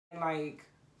like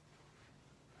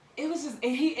it was just,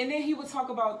 and then he would talk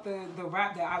about the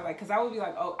rap that I like, because I would be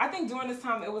like, oh, I think during this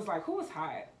time it was like, who was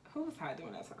hot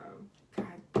during that time?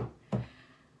 God.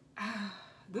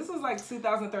 This was like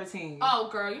 2013. Oh,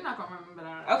 girl, you're not gonna remember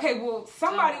that. Okay, well,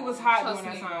 somebody was hot during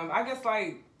that me. time. I guess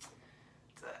like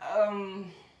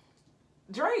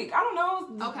Drake. I don't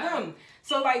know. Okay. Them.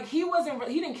 So like he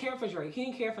didn't care for Drake. He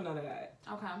didn't care for none of that.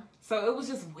 Okay. So it was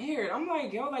just weird. I'm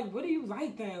like, yo, like, what do you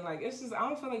like then? Like, it's just, I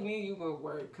don't feel like me and you would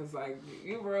work, because like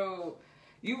you real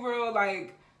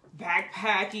like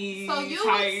backpacky. So you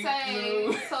type would say,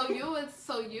 dude.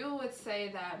 so you would say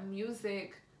that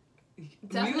music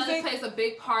definitely plays a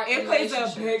big part. It plays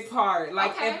a big part.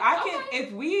 Like, okay,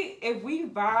 if we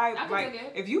vibe,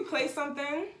 like if you play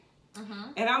something,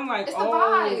 and I'm like, it's the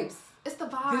vibes. It's the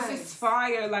vibes. This is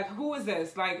fire. Like, who is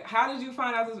this? Like, how did you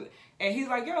find out this? And he's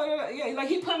like, yo, yeah. Like,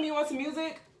 he put me on some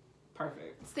music.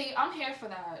 Perfect. See, I'm here for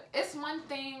that. It's one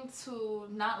thing to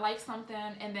not like something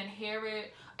and then hear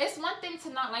it. It's one thing to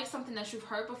not like something that you've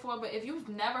heard before, but if you've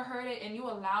never heard it and you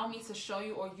allow me to show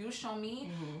you, or you show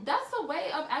me, that's a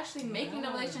way of actually making the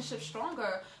relationship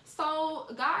stronger. So,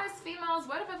 guys, females,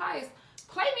 word of advice,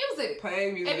 play music.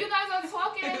 Play music. If you guys are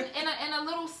talking in a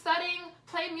little setting,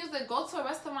 play music. Go to a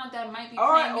restaurant that might be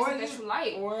playing music that you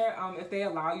like. Or if they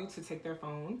allow you to take their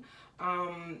phone,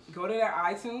 go to their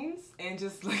iTunes and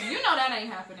just like... You know that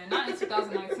ain't happening. Not in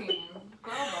 2019.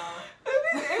 Girl,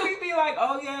 it would be like,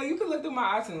 oh yeah, you can look through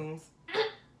my iTunes.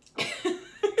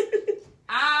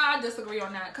 I disagree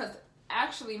on that, because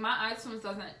actually my iTunes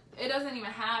doesn't even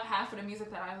have half of the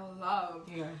music that I love.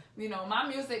 Yeah. You know, my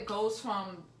music goes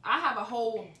from, I have a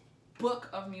whole book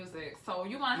of music, so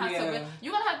you're gonna have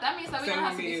that means that we're gonna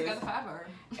have to be together forever.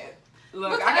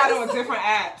 Look, I got it on different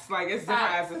apps. Like, it's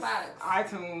different apps. It's facts.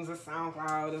 iTunes, it's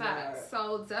SoundCloud. Facts.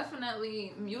 So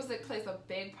definitely music plays a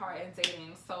big part in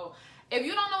dating. So if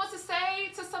you don't know what to say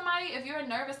to somebody, if you're a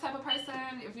nervous type of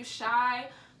person, if you're shy,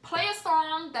 play a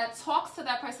song that talks to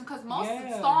that person, because most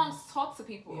songs talk to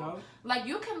people. Yep. Like,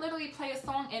 you can literally play a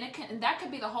song and that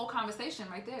could be the whole conversation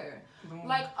right there.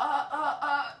 Like, what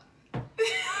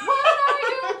are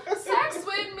you? Sex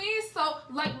with me? So,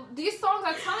 like, these songs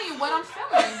are telling you what I'm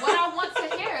feeling, what I want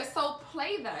to hear. So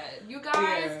play that. You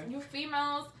guys, you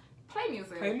females, play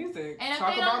music. Play music. And if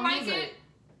they don't like it,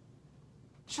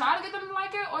 try to get them to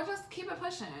like it, or just keep it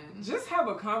pushing. Just have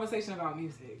a conversation about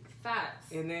music.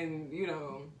 Facts. And then,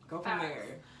 go from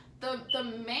there. The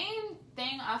main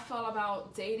thing I feel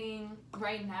about dating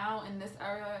right now in this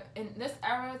era,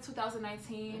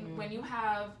 2019, when you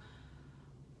have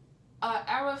an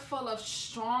era full of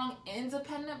strong,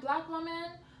 independent Black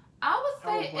women, I would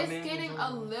say it's getting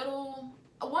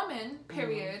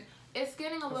it's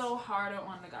getting a little harder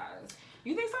on the guys.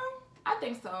 You think so? I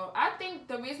think so. I think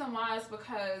the reason why is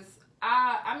because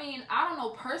I mean, I don't know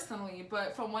personally,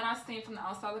 but from what I've seen from the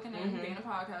outside looking in, being a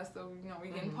podcaster, we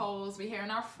getting polls, we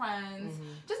hearing our friends,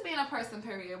 just being a person,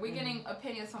 period. We're getting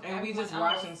opinions from everyone else. And we just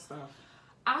watching stuff.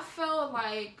 I feel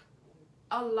like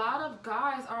a lot of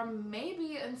guys are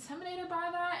maybe intimidated by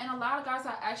that, and a lot of guys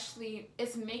are actually,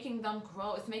 it's making them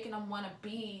grow. It's making them want to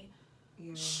be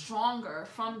stronger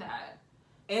from that.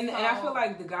 And I feel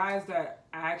like the guys that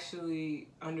actually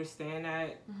understand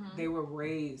that, they were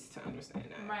raised to understand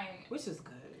that. Right. Which is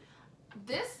good.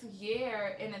 This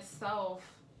year in itself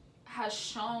has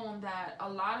shown that a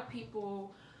lot of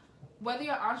people, whether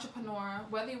you're an entrepreneur,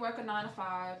 whether you work a 9 to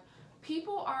 5,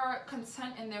 people are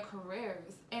content in their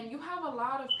careers, and you have a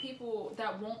lot of people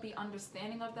that won't be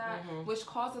understanding of that, which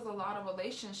causes a lot of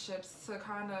relationships to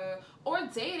kind of, or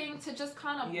dating to just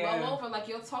kind of blow over. Like,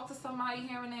 you'll talk to somebody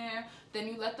here and there, then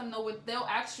you let them know what they'll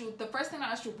ask you. The first thing they'll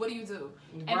ask you, what do you do?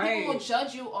 And people will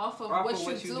judge you off of what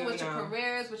you do, what your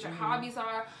careers, what your hobbies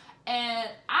are. And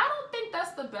I don't think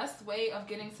that's the best way of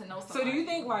getting to know somebody. So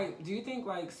do you think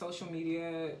like social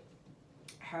media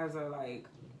has a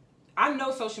I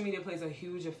know social media plays a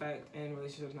huge effect in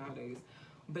relationships nowadays,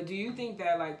 but do you think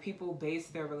that like people base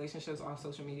their relationships off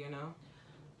social media now?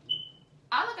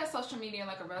 I look at social media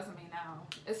like a resume now,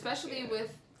 especially with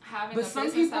having but a some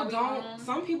business people that we don't. own.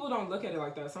 Some people don't look at it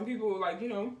like that. Some people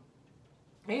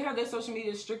they have their social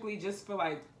media strictly just for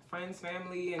like friends,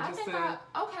 family, and let me have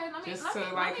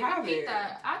repeat it.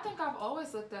 that. I think I've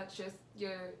always looked at just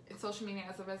your social media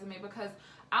as a resume, because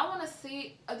I want to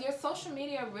see your social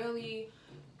media really.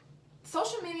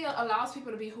 Social media allows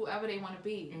people to be whoever they want to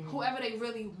be, whoever they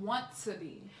really want to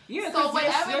be. Yeah, so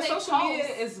whatever your social media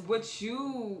is what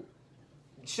you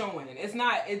showing. It's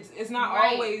not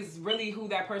always really who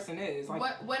that person is. Like,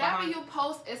 whatever you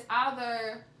post is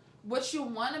either what you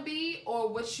want to be or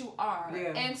what you are.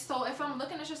 Yeah. And so if I'm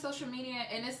looking at your social media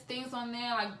and it's things on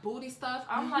there like booty stuff,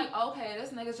 I'm like, okay,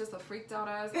 this nigga's just a freaked out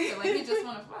ass nigga. Like, he just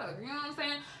want to fuck. You know what I'm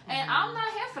saying? And I'm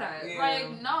not here for that. Yeah. Like,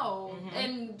 no.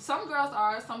 And some girls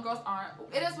are, some girls aren't.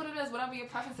 It is what it is, whatever your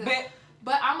preference is.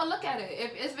 But I'm gonna look at it.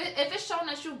 If it's showing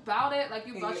that you bout it, like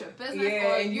you about your business,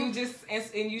 or and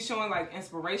you showing like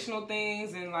inspirational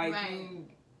things and like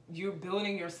you're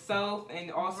building yourself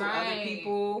and also other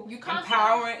people. You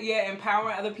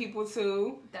empowering other people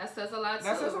too. That says a lot too.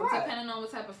 That says a lot. Depending on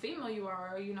what type of female you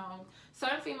are, you know,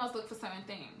 certain females look for certain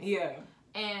things. Yeah.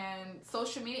 And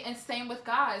social media, and same with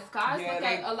guys. Guys look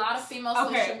at a lot of female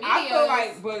social media. I feel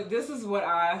like, but this is what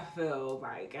I feel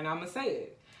like, and I'm gonna say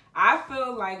it. I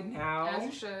feel like now. As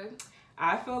you should.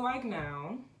 I feel like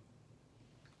now,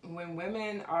 when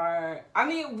women are, I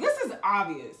mean, this is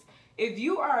obvious. If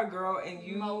you are a girl and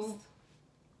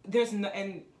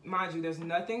and mind you, there's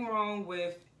nothing wrong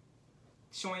with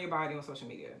showing your body on social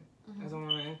media as a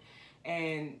woman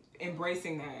and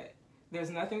embracing that. There's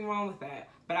nothing wrong with that.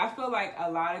 But I feel like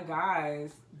a lot of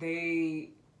guys, they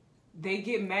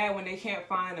get mad when they can't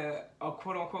find a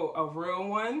quote unquote a real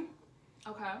one.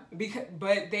 Okay.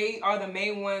 But they are the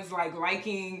main ones like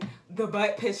liking the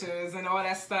butt pictures and all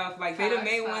that stuff. Like they the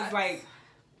main ones like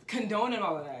condoning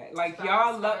all of that. Like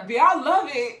y'all love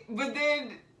it, but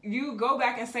then you go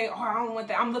back and say, "Oh, I don't want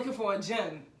that. I'm looking for a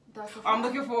gym. That's a fact. I'm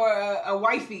looking for a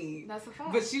wifey." That's a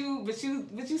fact. But you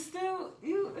still.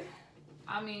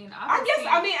 I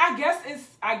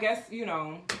guess you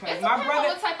know. It my brother.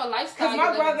 What type of lifestyle?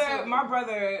 Because my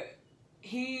brother.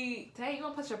 Dang, you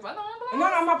gonna put your brother on blast?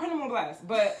 No, I'm not putting him on blast.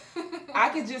 But I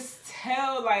could just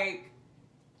tell, like,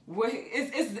 what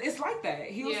it's like that.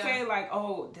 He'll say, like,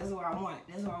 "Oh, this is what I want.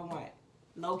 This is what I want."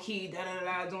 Low key, doing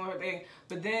her thing.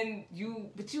 But then you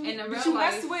mess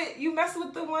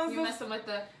with the ones. You messing with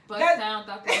the bust down,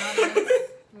 Dr.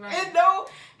 Right.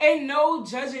 And no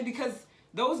judging, because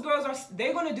those girls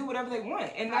they're gonna do whatever they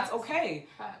want, and that's okay.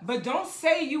 But don't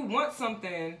say you want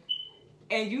something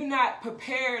and you're not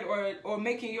prepared or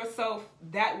making yourself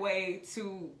that way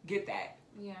to get that.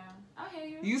 Yeah, I hear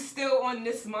you. You still on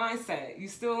this mindset. You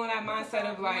still on that mindset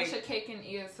of like... You want your cake and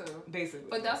eat it too. Basically.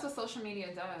 But that's what social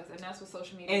media does. And that's what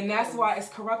social media And that's why it's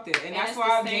corrupted. And that's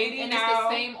why I'm dating now. And it's the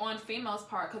same on females'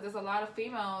 part. Because there's a lot of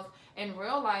females in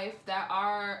real life that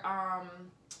are...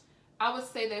 I would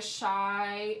say they're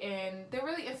shy and they're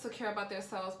really insecure about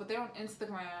themselves. But they're on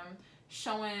Instagram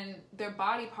showing their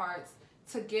body parts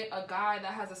to get a guy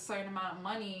that has a certain amount of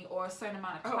money or a certain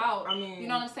amount of clout. You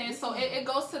know what I'm saying? So it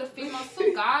goes to the females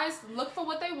too. Guys look for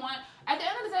what they want. At the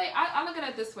end of the day, I look at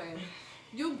it this way.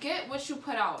 You get what you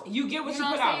put out. You get what you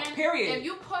put out, period. If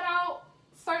you put out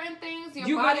certain things,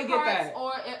 your body parts,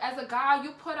 or as a guy,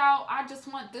 you put out, I just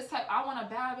want this type, I want a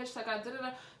bad bitch, like I did it.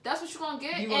 That's what you're going to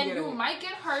get. And you might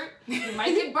get hurt. You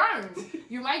might get burned.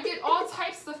 You might get all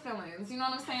types of feelings. You know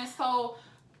what I'm saying? So...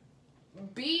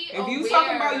 If you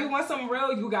talking about you want something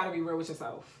real, you gotta be real with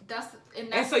yourself.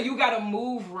 And so you gotta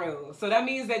move real. So that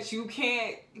means that you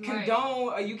can't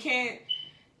condone or you can't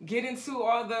get into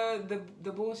all the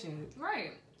bullshit.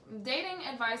 Right. Dating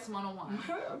advice 101.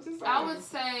 I would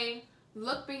say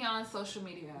look beyond social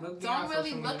media. Don't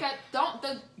really look at I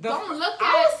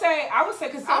would say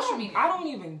because I don't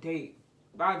even date.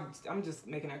 I'm just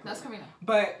making that clear. That's Karina.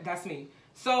 But that's me.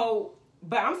 So.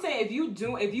 But I'm saying if you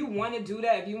want to do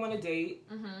that, if you want to date,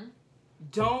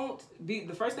 don't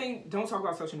talk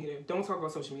about social media. Don't talk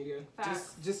about social media.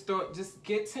 Facts. Just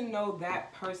get to know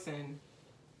that person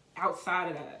outside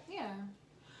of that. Yeah.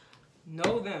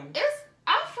 Know them.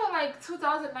 I feel like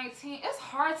 2019, it's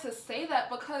hard to say that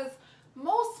because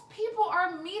most people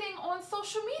are meeting on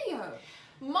social media.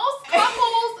 Most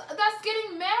couples that's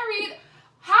getting married,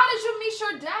 how did you meet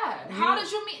your dad? How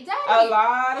did you meet daddy? A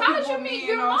lot of How people did you meet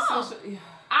your mom? Social, yeah.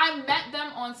 I met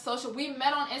them on social. We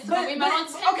met on Instagram. We met on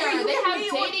Tinder. Okay, they have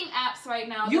dating apps right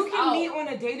now. You can meet on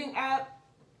a dating app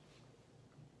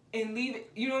and leave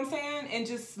it, you know what I'm saying? And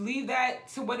just leave that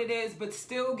to what it is, but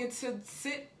still get to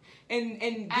sit and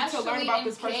get to learn about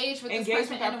this person. Engage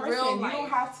with that person. Real life, you don't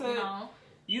have to...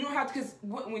 You don't have to, because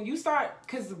when you start,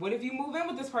 because what if you move in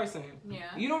with this person?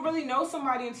 Yeah. You don't really know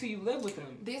somebody until you live with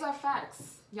them. These are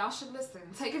facts. Y'all should listen.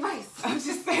 Take advice. I'm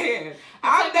just saying.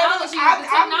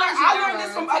 I learned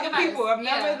this from other people. I've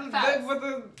never lived with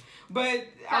a, but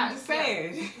I'm just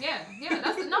saying. Yeah.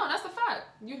 That's the fact.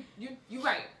 You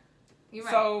right. You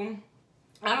right. So,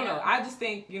 I don't know. I just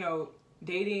think,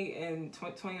 dating in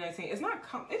 2019, it's not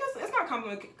complicated.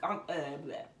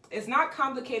 It's not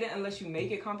complicated unless you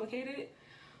make it complicated.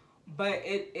 But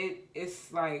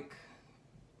it's like,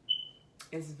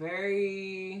 it's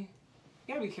very, you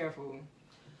gotta be careful.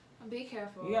 Be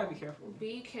careful. You gotta be careful.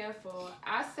 Be careful.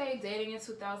 I say dating in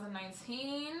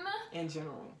 2019. In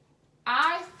general.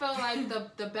 I feel like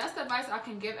the best advice I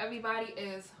can give everybody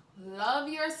is love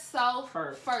yourself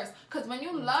first. Because when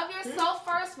you love yourself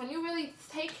first, when you really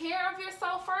take care of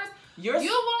yourself first, you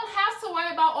won't have to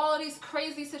worry about all of these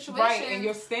crazy situations. Right, and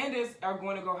your standards are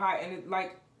going to go high. And it,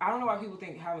 like, I don't know why people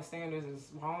think having standards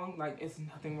is wrong. Like, it's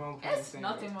nothing wrong with having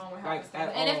standards. It's nothing wrong with having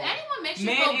standards. And if anyone makes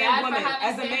you feel bad for having standards...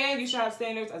 As a man, you should have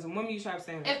standards. As a woman, you should have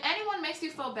standards. If anyone makes you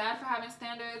feel bad for having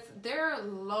standards, they're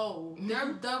low.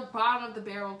 They're the bottom of the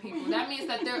barrel people. That means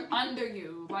that they're under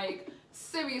you. Like,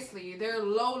 seriously, they're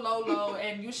low,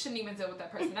 and you shouldn't even deal with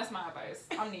that person. That's my advice.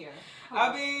 I'm Nia.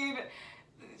 I mean,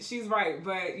 she's right.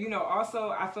 But, you know,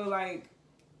 also, I feel like,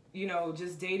 you know,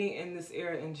 just dating in this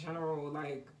era in general,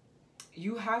 like,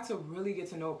 you have to really get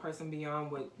to know a person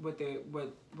beyond what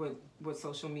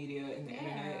social media and the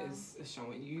internet is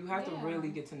showing you. You have to really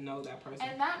get to know that person.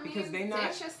 And that means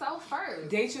date yourself first.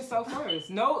 Date yourself first.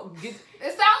 It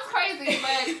sounds crazy,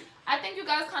 but I think you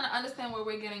guys kind of understand where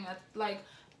we're getting at. Like,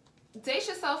 date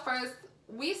yourself first.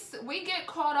 We get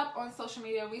caught up on social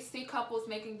media. We see couples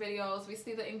making videos. We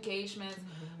see the engagements.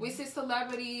 We see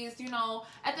celebrities. You know,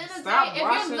 at the end of the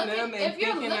day, if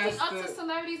you're looking up to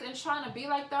celebrities and trying to be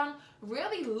like them,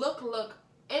 really look.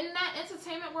 In that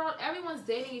entertainment world, everyone's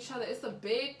dating each other. It's a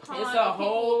big pond. It's a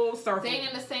whole circle.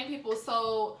 Dating the same people.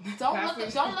 So don't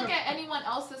look at anyone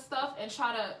else's stuff and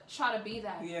try to be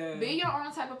that. Yeah. Be your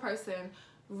own type of person.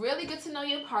 Really get to know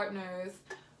your partners.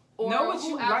 Or know what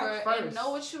you like first. And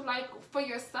know what you like for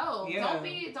yourself. Yeah.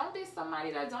 Don't be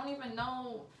somebody that don't even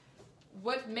know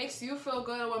what makes you feel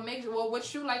good or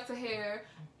what you like to hear,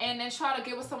 and then try to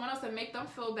get with someone else and make them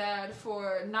feel bad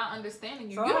for not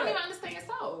understanding you. You don't even understand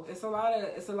yourself. It's a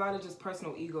lot of just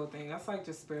personal ego thing. That's like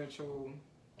just spiritual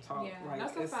talk. Yeah, like,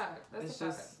 that's a fact. That's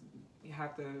a fact. You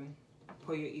have to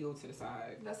pull your ego to the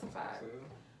side. That's a fact.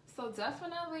 So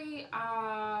definitely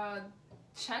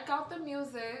check out the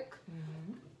music.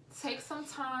 Mm-hmm. Take some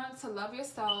time to love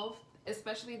yourself,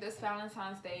 especially this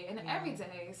Valentine's Day and every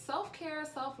day. Self-care,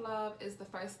 self-love is the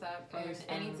first step in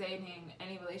any dating,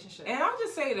 any relationship. And I'll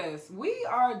just say this. We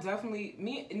are definitely,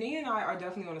 Nia and I are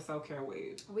definitely on a self-care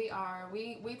wave. We are.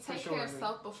 We take care of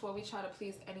self before we try to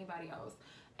please anybody else.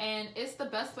 And it's the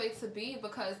best way to be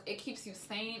because it keeps you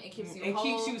sane. It keeps you whole. It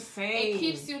keeps you sane. It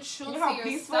keeps you true to yourself.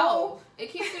 Peaceful?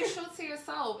 It keeps you true to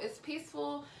yourself. It's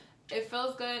peaceful. It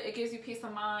feels good. It gives you peace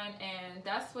of mind, and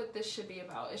that's what this should be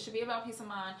about. It should be about peace of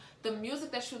mind. The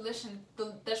music that you listen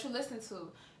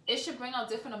to, it should bring out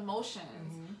different emotions.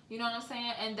 Mm-hmm. You know what I'm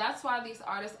saying? And that's why these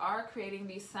artists are creating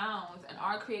these sounds and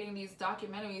are creating these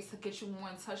documentaries to get you more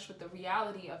in touch with the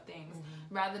reality of things,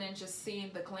 rather than just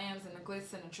seeing the glams and the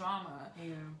glitz and the drama.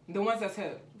 Yeah, the ones that's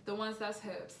hip. The ones that's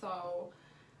hip. So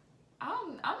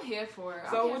I'm here for it.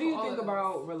 So what do you think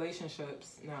about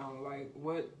relationships now? Like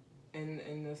what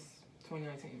in this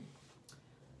 2019,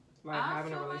 like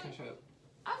having a relationship?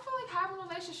 I feel like having a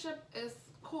relationship is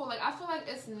cool. Like I feel like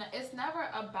it's never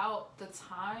about the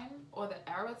time or the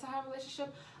era to have a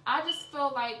relationship. I just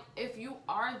feel like if you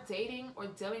are dating or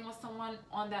dealing with someone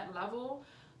on that level,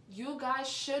 you guys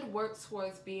should work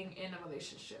towards being in a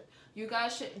relationship. You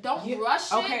guys should don't rush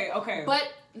it. Okay.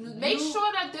 But make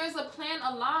sure that there's a plan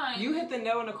aligned. You hit the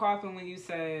nail in the coffin when you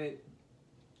said,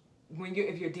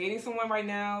 if you're dating someone right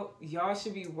now, y'all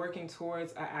should be working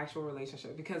towards an actual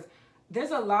relationship, because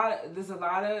there's a lot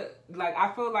of like,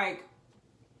 I feel like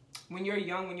when you're a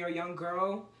young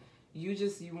girl, you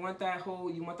want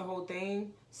the whole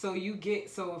thing. So if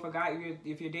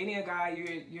you're dating a guy,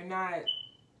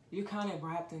 you're kind of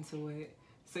wrapped into it.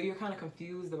 So you're kind of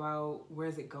confused about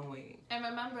where's it going. And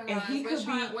remember, guys,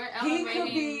 we're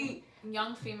elevating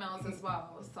young females as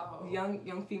well. So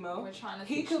young female. We're trying to.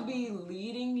 He could be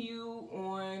leading you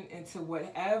on into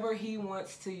whatever he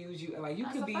wants to use you. Like you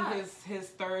could be his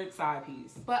third side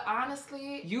piece. But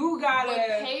honestly, you gotta.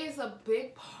 What plays a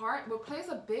big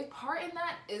part in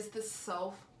that is the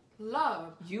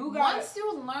self-love. Once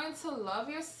you learn to love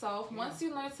yourself, once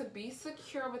you learn to be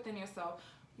secure within yourself,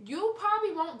 you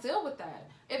probably won't deal with that.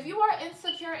 If you are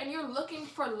insecure and you're looking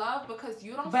for love because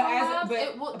you don't feel love,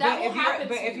 that will happen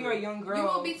to you. But if you're a young girl, you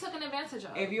will be taken advantage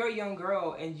of. If you're a young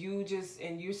girl and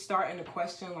you're starting to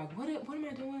question, like, what am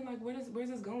I doing? Like, where's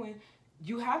this going?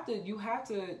 You have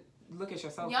to look at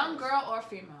yourself. Young girl or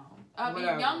female.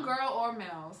 Young girl or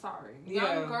male. Sorry.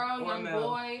 Young girl, young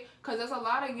boy. Because there's a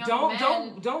lot of young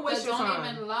men don't waste your time. That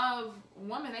don't even love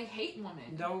women. They hate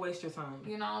women. Don't waste your time.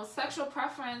 You know, sexual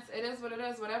preference, it is what it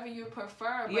is. Whatever you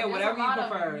prefer. But whatever you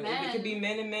prefer. It could be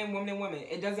men and men, women and women.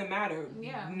 It doesn't matter.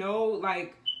 Yeah. No,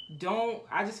 like,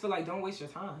 I just feel like don't waste your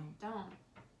time. Don't.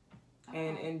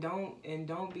 and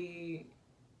don't be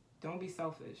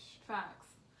selfish. Facts.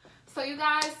 So you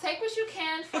guys, take what you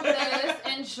can from this.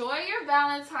 Enjoy your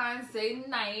Valentine's Day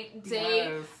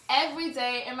day, every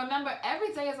day. And remember,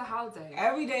 every day is a holiday.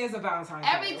 Every day is a Valentine's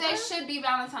Day. Every day should be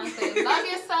Valentine's Day. Love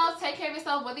yourself. Take care of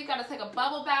yourself. Whether you got to take a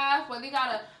bubble bath, whether you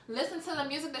got to listen to the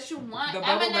music that you want,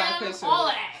 Eminem, all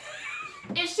of that.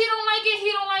 If she don't like it,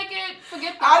 he don't like it,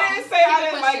 forget that. I didn't say I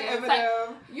didn't like Eminem.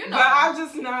 Like, you know. But I'm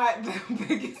just not the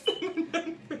biggest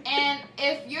Eminem. And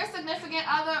if your significant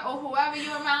other or whoever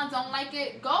you're around don't like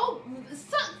it, go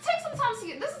take some time to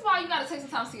get. This is why you gotta take some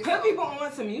time to yourself. Put people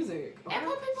on to music. Okay? And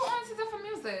put people on to different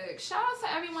music. Shout out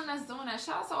to everyone that's doing that.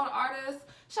 Shout out to all the artists.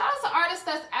 Shout out to artists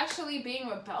that's actually being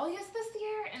rebellious this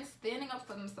year and standing up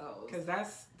for themselves. Cause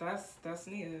that's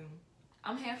Nia.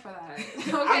 I'm here for that.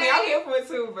 Okay? I mean, I'm here for it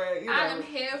too, but you know. I am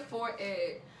here for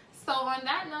it. So on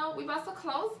that note, we about to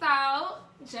close out.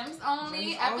 Gems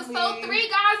Only, episode 3,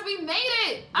 guys. We made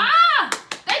it.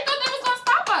 They thought they was gonna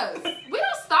stop us. We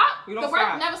don't stop. We don't the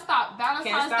stop. work never stop.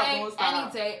 Valentine's Day,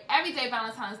 any day, every day.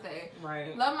 Valentine's Day.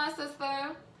 Right. Love my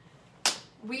sister.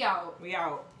 We out. We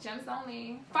out. Gems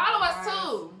Only. Follow us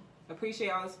too. Appreciate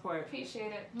all the support.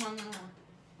 Appreciate it.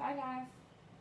 Bye, guys.